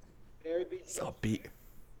 It's upbeat.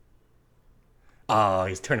 Oh,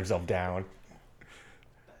 he's turned himself down.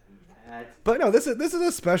 But no, this is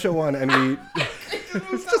a special one, and we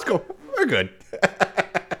let's just go. We're good.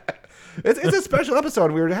 It's a special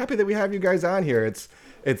episode. We were happy that we have you guys on here. It's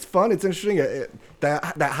fun. It's interesting. That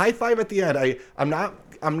high five at the end. I'm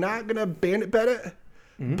not gonna bandit bet it,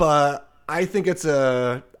 but I think it's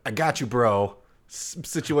a I got you, bro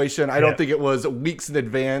situation. I don't think it was weeks in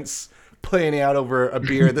advance planning out over a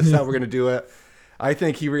beer. This is how we're gonna do it. I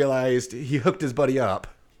think he realized he hooked his buddy up.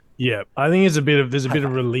 yeah, I think there's a bit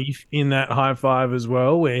of relief in that high five as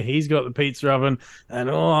well, where he's got the pizza oven and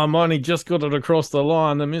I'm only just got it across the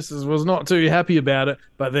line. The missus was not too happy about it,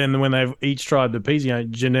 but then when they've each tried the pizza,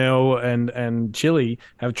 Janelle and Chili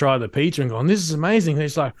have tried the pizza and gone, "This is amazing." And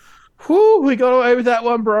it's like, "Whoo, we got away with that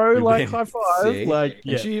one, bro!" Like high five. See? Like,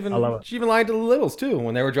 yeah, And I love it. she even lied to the littles too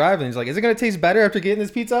when they were driving. He's like, "Is it gonna taste better after getting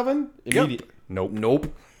this pizza oven?" Yep.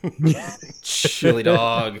 Nope. Chili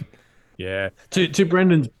dog. Yeah. To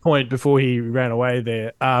Brendan's point before he ran away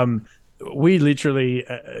there, we literally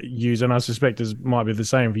use, and I suspect this might be the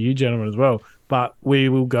same for you gentlemen as well, but we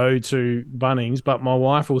will go to Bunnings, but my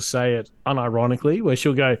wife will say it unironically, where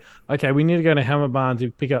she'll go, "Okay, we need to go to Hammer Barn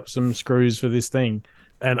to pick up some screws for this thing."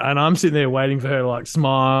 And I'm sitting there waiting for her to like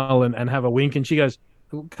smile and have a wink, and she goes,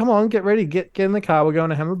 "Come on, get ready, get in the car, we're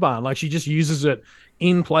going to Hammer Barn." Like she just uses it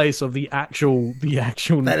in place of the actual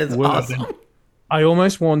That is word. awesome. I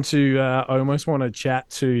almost want to chat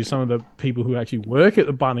to some of the people who actually work at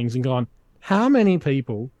the Bunnings and gone, how many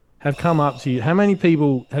people have come up to you? How many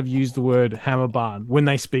people have used the word Hammer Barn when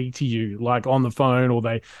they speak to you, like on the phone or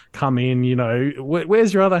they come in?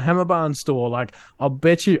 Where's your other Hammer Barn store? Like, I'll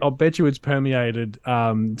bet you it's permeated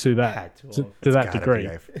to that degree.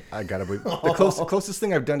 I gotta believe the closest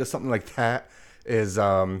thing I've done to something like that is.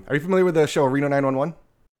 Are you familiar with the show Reno 911?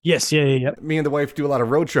 Yes, yeah. Me and the wife do a lot of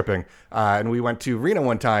road tripping, and we went to Reno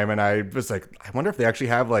one time, and I was like, I wonder if they actually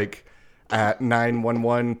have like at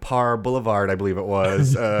 911 Par Boulevard, I believe it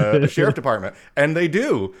was, the sheriff department, and they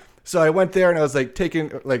do. So I went there and I was like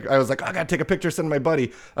I gotta take a picture, send my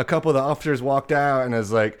buddy. A couple of the officers walked out and I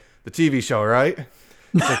was like, the TV show, right?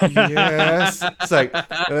 It's like, yes. It's like,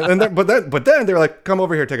 but then they were like, come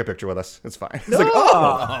over here, take a picture with us. It's fine. It's like,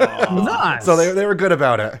 oh, nice. So they were good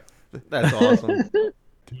about it. That's awesome.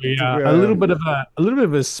 Yeah, a little bit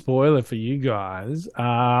of a spoiler for you guys.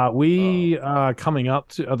 We are coming up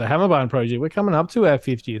to the Hammer Barn project. We're coming up to our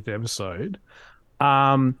 50th episode.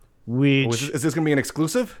 Which is this going to be an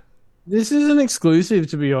exclusive? This is an exclusive,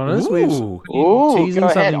 to be honest. Ooh. Go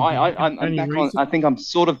ahead. I'm back on. I think I'm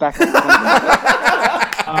sort of back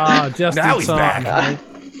on. Just now he's back.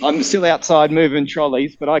 I'm still outside moving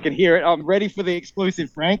trolleys, but I can hear it. I'm ready for the exclusive,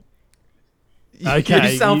 Frank.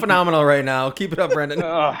 Okay, You sound phenomenal right now. Keep it up, Brendan.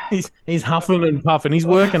 He's huffing and puffing. He's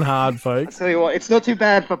working hard, folks. I tell you what, it's not too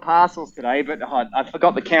bad for parcels today, but I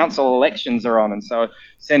forgot the council elections are on, and so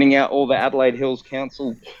sending out all the Adelaide Hills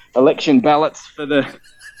Council election ballots for the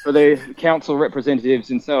council representatives,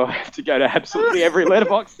 and so I have to go to absolutely every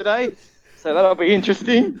letterbox today. So that'll be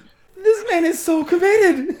interesting. This man is so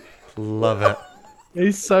committed. Love it.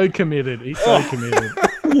 He's so committed. So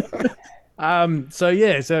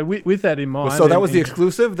with that in mind. So that was the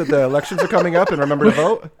exclusive that the elections are coming up and remember to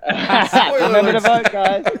vote? Remember to vote,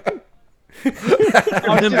 guys.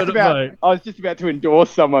 I was just about to endorse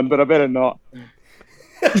someone, but I better not.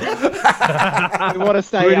 I want to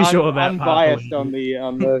stay Pretty sure that unbiased part on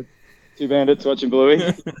the two bandits watching Bluey.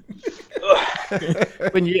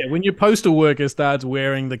 When your postal worker starts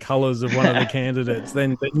wearing the colors of one of the candidates,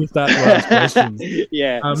 then you start to ask questions.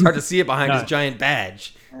 Yeah. It's hard to see it behind no. his giant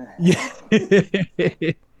badge. Yeah.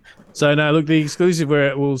 So no, look, the exclusive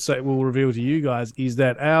where we'll reveal to you guys is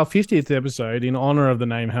that our 50th episode in honor of the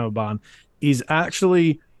name Hammer Barn is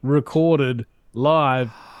actually recorded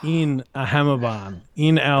live in a Hammer Barn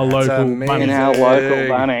in our local amazing. In our local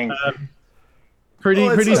Bunnings. pretty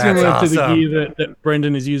that's similar to the awesome. gear that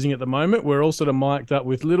Brendan is using at the moment. We're all sort of mic'd up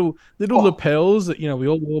with little lapels that, we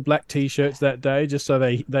all wore black t-shirts that day just so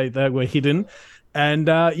they were hidden. And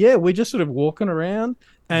we're just sort of walking around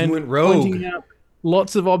and went rogue. pointing out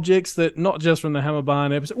lots of objects that not just from the Hammer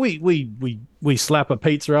Barn episode. We slap a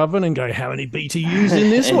pizza oven and go, how many BTUs in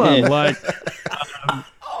this one? Like,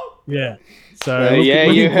 yeah. So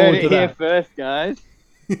you heard forward it to here that. first, guys.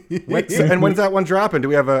 And when's that one dropping? Do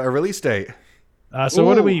we have a release date? So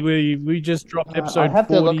what do we just dropped episode I'll have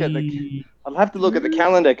 40. to look at the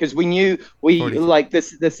calendar because we knew 40. like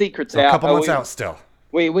this. The secret's So out. a couple months we, out still.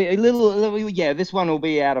 This one will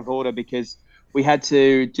be out of order because we had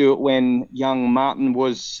to do it when young Martin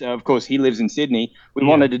was. Of course, he lives in Sydney. We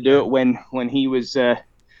wanted to do it when he was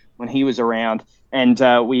around,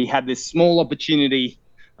 and we had this small opportunity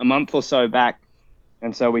a month or so back,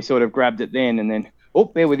 and so we sort of grabbed it then. And then,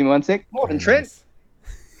 bear with me one sec. Morton Trent.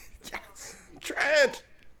 Yes. Trent.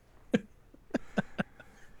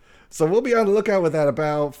 So we'll be on the lookout with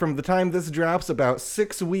that from the time this drops, about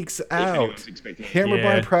 6 weeks out. Hammer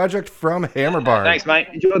Barn project from Hammer Barn. Thanks, mate.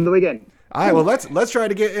 Enjoy the weekend. All right, well, let's try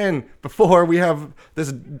to get in before we have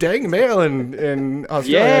this dang mail in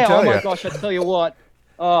Australia. Yeah, I tell oh my ya. gosh, I tell you what.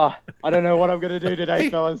 Oh, I don't know what I'm gonna do today,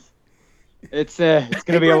 fellas. It's gonna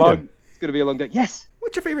be Brendan. it's gonna be a long day. Yes.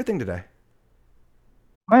 What's your favorite thing today?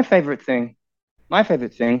 My favorite thing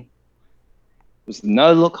was the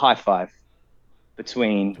no-look high five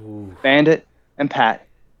between Bandit and Pat,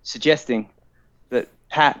 suggesting that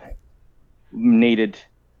Pat needed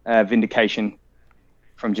vindication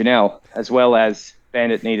from Janelle, as well as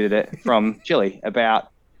Bandit needed it from Chili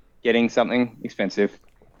about getting something expensive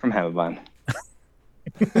from Hammer Barn.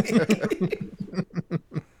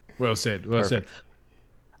 Well said.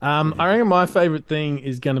 I reckon my favorite thing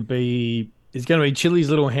is going to be Chili's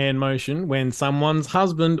little hand motion when someone's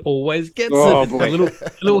husband always gets Oh, it. boy. A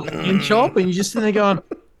little hand chop, and you just sitting there going,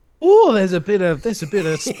 "Oh, there's a bit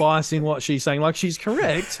of spice in what she's saying." Like, she's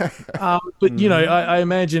correct, but I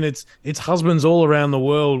imagine it's husbands all around the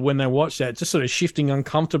world when they watch that, just sort of shifting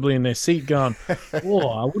uncomfortably in their seat, going, "Oh,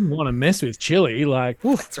 I wouldn't want to mess with Chili." Like,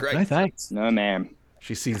 that's right. No thanks. No, ma'am.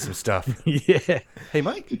 She's seen some stuff. Yeah. Hey,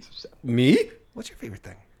 Mike, Me? what's your favorite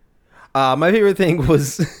thing? My favorite thing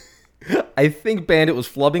was, I think Bandit was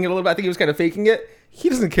flubbing it a little bit. I think he was kind of faking it. He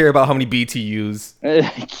doesn't care about how many BTUs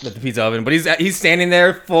at the pizza oven, but he's standing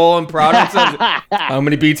there full and proud of himself. How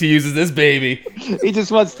many BTUs is this baby? He just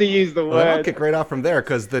wants to use the Well, I'll word. kick right off from there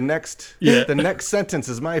because the next sentence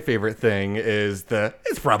is my favorite thing. It's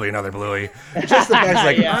probably another Bluey. Just the fact,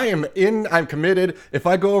 like, I'm committed. If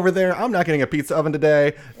I go over there, I'm not getting a pizza oven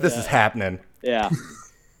today. This is happening. Yeah.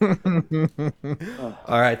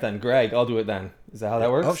 All right, then, Greg, I'll do it then. Is that how that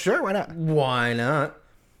works? Oh, sure, why not? Why not?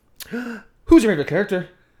 Who's your favorite character?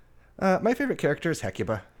 My favorite character is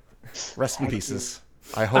Hecuba. Rest in pieces.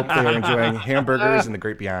 I hope they are enjoying hamburgers in the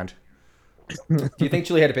great beyond. Do you think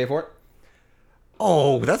Chili had to pay for it?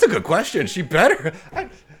 Oh, that's a good question. She better.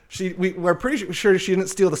 We're pretty sure she didn't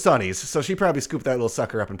steal the Sunnies, so she probably scooped that little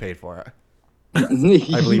sucker up and paid for it. I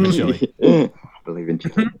believe in Chili. I believe in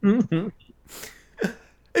Chili.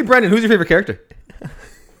 Hey, Brendan, who's your favorite character?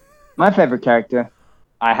 My favorite character,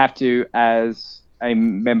 I have to, as a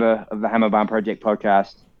member of the Hammer Barn Project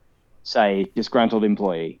podcast, say disgruntled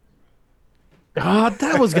employee. God,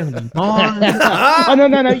 that was going to be mine. Oh,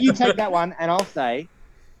 no, you take that one, and I'll say,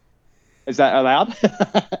 is that allowed?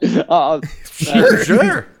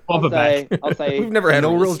 Sure. I'll say, We've never had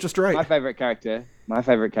No rules. rules, just right. my favorite character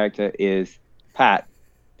is Pat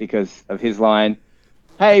because of his line,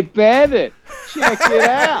 "Hey, Bandit, check it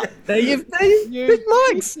out. Big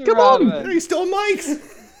Mike's. pizza Come on. oven. He stole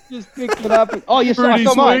Mike's. Just picked it up. Oh, you saw Pretty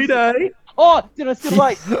mine. sweet, eh? Oh, did I still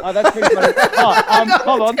like? Oh, that's pretty funny.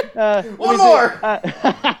 Hold on. One more.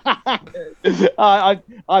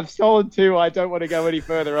 I've stolen two. I don't want to go any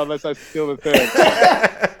further unless I steal the third.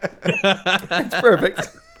 That's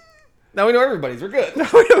perfect. Now we know everybody's. We're good.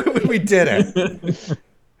 We did it.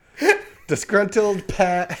 Disgruntled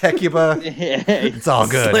Pat Hecuba. It's all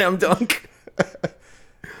good. Slam dunk.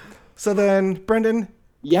 So then, Brendan,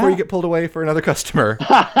 Yeah. before you get pulled away for another customer,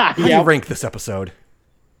 how do you rank this episode?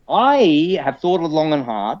 I have thought long and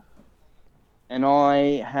hard, and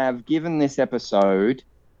I have given this episode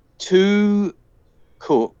 2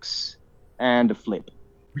 cooks and a flip.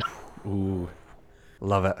 Ooh,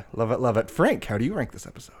 love it, love it, love it. Frank, how do you rank this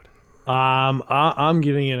episode? I'm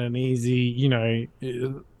giving it an easy,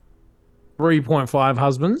 3.5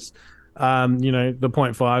 husbands. The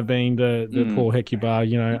 0.5 being the poor Hecuba,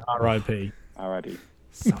 R.I.P. Alrighty.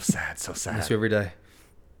 So sad, so Miss sad. you every day.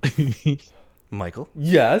 Michael,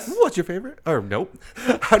 Yes. what's your favorite? Or nope.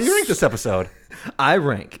 How do you rank this episode? I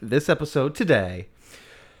rank this episode today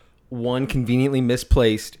 1 conveniently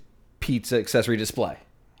misplaced pizza accessory display.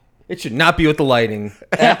 It should not be with the lighting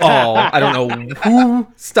at all. I don't know who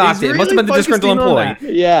stocked it. It must have been the disgruntled employee.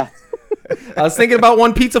 Yeah. I was thinking about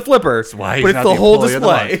one pizza flipper, why he's but it's not the the whole employee of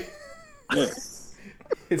the display.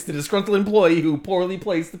 It's the disgruntled employee who poorly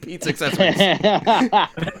placed the pizza accessories.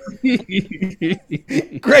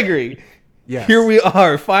 Gregory, Yes. here we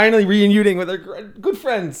are, finally reuniting with our good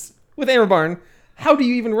friends with Hammer Barn. How do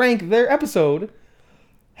you even rank their episode,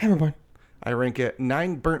 Hammer Barn? I rank it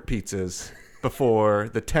 9 burnt pizzas before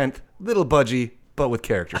the 10th little budgie, but with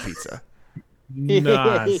character pizza.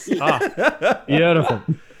 Nice. Beautiful.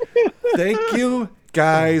 Thank you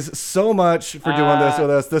guys so much for doing this with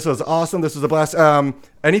us. This was awesome. This was a blast.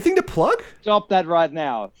 Anything to plug? Stop that right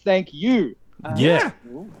now. Thank you. Yeah.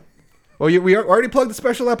 Well, we already plugged the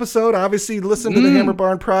special episode. Obviously, listen to the Hammer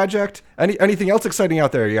Barn Project. Anything else exciting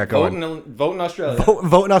out there you got going? Vote in Australia.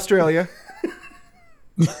 Vote in Australia.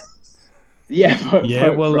 Yeah. Yeah,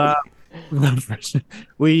 well,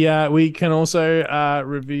 we can also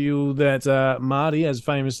reveal that Marty, as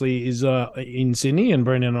famously, is in Sydney, and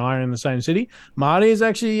Brendan and I are in the same city. Marty is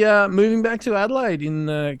actually moving back to Adelaide in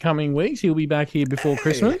the coming weeks. He'll be back here before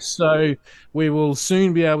Christmas, so we will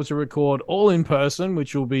soon be able to record all in person,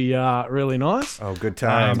 which will be really nice. Oh, good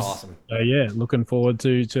times. Awesome. So yeah, looking forward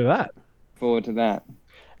to that. Forward to that.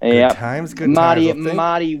 Good times, good Marty, times. Well, thank-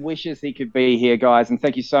 Marty wishes he could be here, guys, and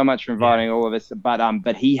thank you so much for inviting all of us.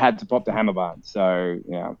 But he had to pop to Hammer Barn, so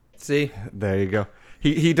yeah. See? There you go.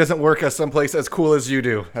 He doesn't work at someplace as cool as you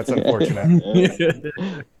do. That's unfortunate.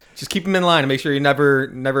 Just keep him in line and make sure he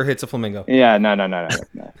never hits a flamingo. Yeah, no. No.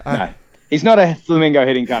 He's not a flamingo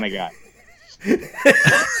hitting kind of guy.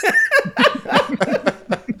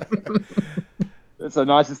 That's the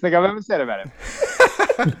nicest thing I've ever said about him.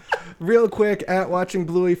 Real quick, at Watching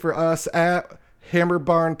Bluey for us, at Hammer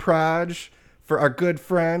Barn Proj for our good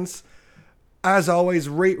friends. As always,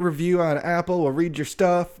 rate, review on Apple. We'll read your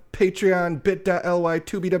stuff. Patreon, bit.ly,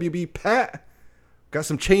 2BWB Pat. Got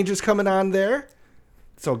some changes coming on there.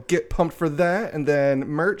 So get pumped for that. And then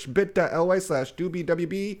merch,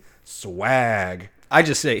 bit.ly/2BWB swag. I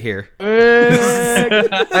just say it here.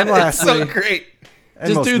 And lastly, So great. and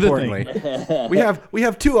Just most do the importantly, we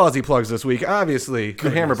have 2 Aussie plugs this week. Obviously, the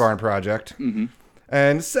Hammer Barn Project. Mm-hmm.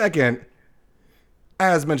 And second,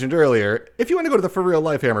 as mentioned earlier, if you want to go to the For Real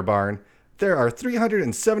Life Hammer Barn, there are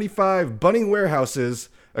 375 Bunning warehouses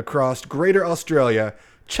across Greater Australia.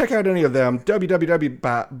 Check out any of them,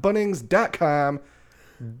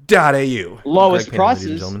 www.bunnings.com.au. Lowest Greg Payne, ladies and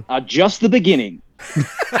prices gentlemen. are just the beginning.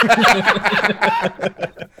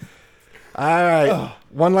 All right,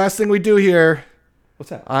 one last thing we do here. What's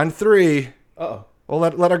that? On 3, Uh-oh. we'll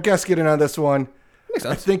let our guests get in on this one. Makes I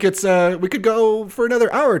sense. think it's we could go for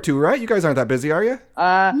another hour or 2, right? You guys aren't that busy, are you?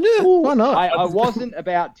 Why not? I wasn't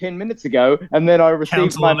about 10 minutes ago, and then I received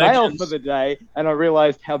Council my of mail Legends. for the day, and I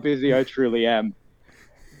realized how busy I truly am.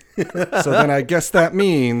 So then I guess that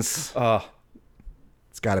means Uh,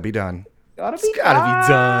 it's got to be done. Gotta be gotta be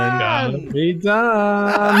done. Gotta be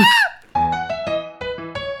done.